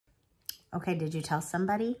Okay, did you tell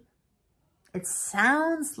somebody? It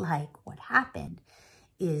sounds like what happened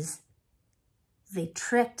is they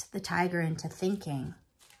tricked the tiger into thinking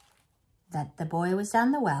that the boy was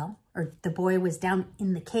down the well, or the boy was down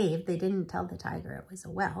in the cave. They didn't tell the tiger it was a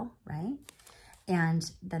well, right? And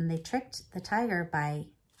then they tricked the tiger by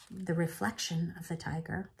the reflection of the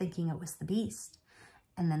tiger, thinking it was the beast.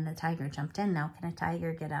 And then the tiger jumped in. Now, can a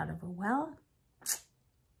tiger get out of a well?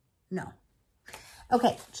 No.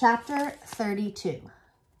 Okay, chapter 32.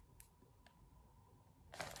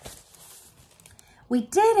 We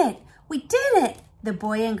did it! We did it! The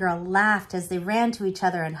boy and girl laughed as they ran to each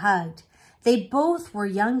other and hugged. They both were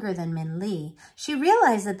younger than Min Lee. She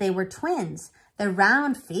realized that they were twins. Their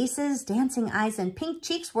round faces, dancing eyes, and pink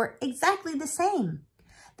cheeks were exactly the same.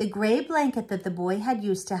 The gray blanket that the boy had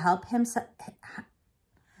used to help himself,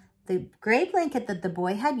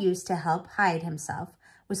 hide himself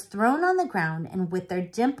was thrown on the ground, and with their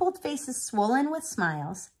dimpled faces swollen with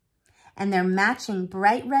smiles and their matching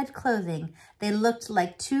bright red clothing, they looked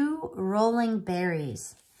like two rolling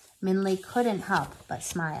berries. Min Lee couldn't help but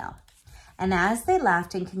smile. And as they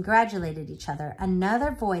laughed and congratulated each other,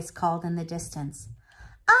 another voice called in the distance.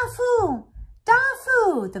 "Afu!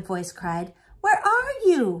 Dafu!" the voice cried. "Where are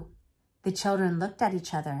you?" The children looked at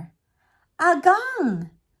each other. "Agang!"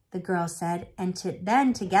 the girl said, and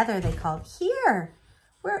then together they called, "Here!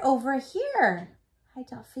 We're over here." Hi,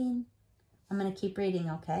 Delphine. I'm going to keep reading,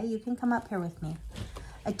 okay? You can come up here with me.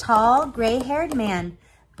 A tall, gray-haired man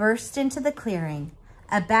burst into the clearing.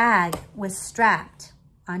 A bag was strapped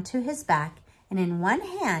onto his back, and in one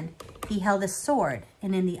hand, he held a sword,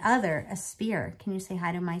 and in the other, a spear. Can you say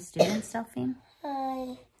hi to my students, Delphine?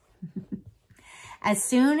 Hi. As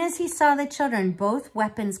soon as he saw the children, both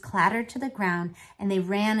weapons clattered to the ground, and they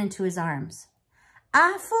ran into his arms.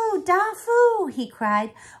 "Afu, Dafu!" he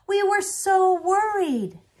cried. "We were so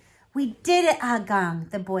worried." "We did it,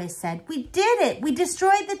 Agang," the boy said. "We did it. We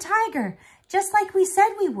destroyed the tiger, just like we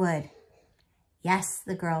said we would." "Yes,"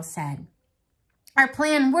 the girl said. "Our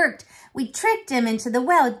plan worked. We tricked him into the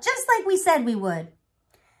well, just like we said we would."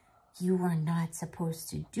 "You were not supposed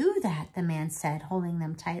to do that," the man said, holding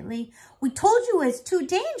them tightly. "We told you it's too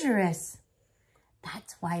dangerous."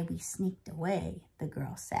 "That's why we sneaked away," the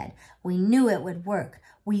girl said. "We knew it would work.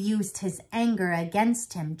 We used his anger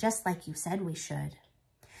against him, just like you said we should.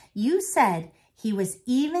 You said he was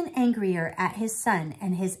even angrier at his son,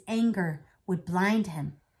 and his anger would blind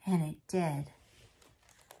him, and it did."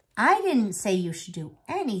 "I didn't say you should do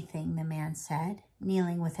anything," the man said,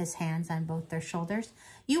 kneeling with his hands on both their shoulders.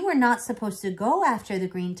 "You were not supposed to go after the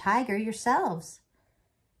green tiger yourselves."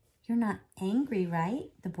 "You're not angry,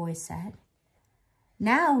 right?" the boy said.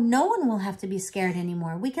 "Now no one will have to be scared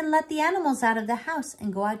anymore. We can let the animals out of the house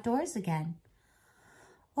and go outdoors again."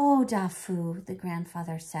 "Oh, Dafu," the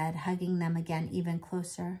grandfather said, hugging them again even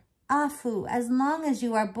closer. "Afu, as long as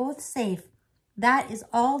you are both safe, that is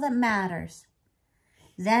all that matters."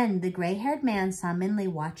 Then the gray-haired man saw Min Lee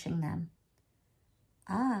watching them.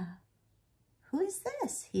 "Ah, who is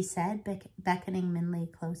this?" he said, beckoning Min Lee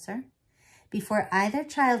closer. Before either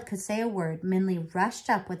child could say a word, Min Lee rushed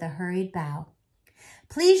up with a hurried bow.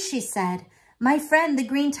 "Please," she said, "my friend, the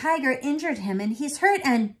green tiger, injured him, and he's hurt,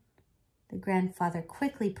 and—" The grandfather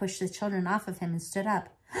quickly pushed the children off of him and stood up.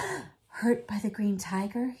 "Hurt by the green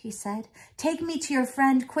tiger?" he said. "Take me to your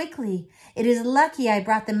friend quickly. It is lucky I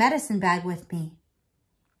brought the medicine bag with me."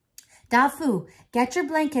 "Dafu, get your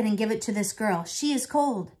blanket and give it to this girl. She is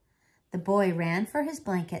cold." The boy ran for his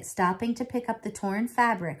blanket, stopping to pick up the torn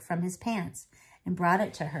fabric from his pants, and brought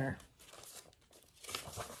it to her.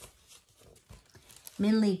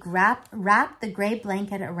 Min Lee wrapped the gray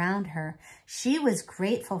blanket around her. She was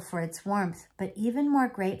grateful for its warmth, but even more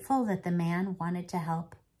grateful that the man wanted to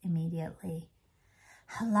help immediately.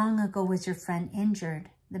 "How long ago was your friend injured?"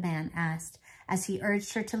 the man asked, as he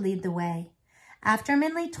urged her to lead the way. After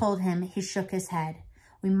Min Lee told him, he shook his head.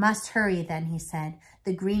 "We must hurry then," he said.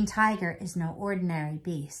 "The green tiger is no ordinary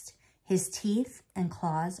beast. His teeth and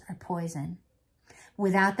claws are poison.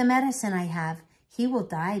 Without the medicine I have, he will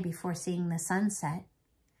die before seeing the sunset."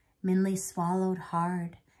 Min Lee swallowed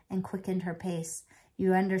hard and quickened her pace.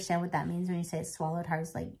 You understand what that means when you say it swallowed hard?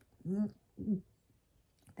 It's like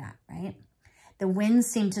that, right? The wind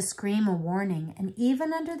seemed to scream a warning, and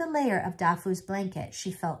even under the layer of Dafu's blanket,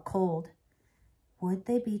 she felt cold. Would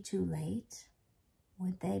they be too late?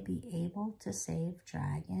 Would they be able to save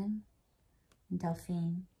Dragon?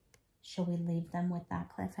 Delphine, shall we leave them with that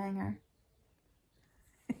cliffhanger?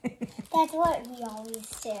 That's what we always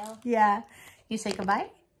do. Yeah. You say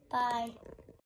goodbye? Bye.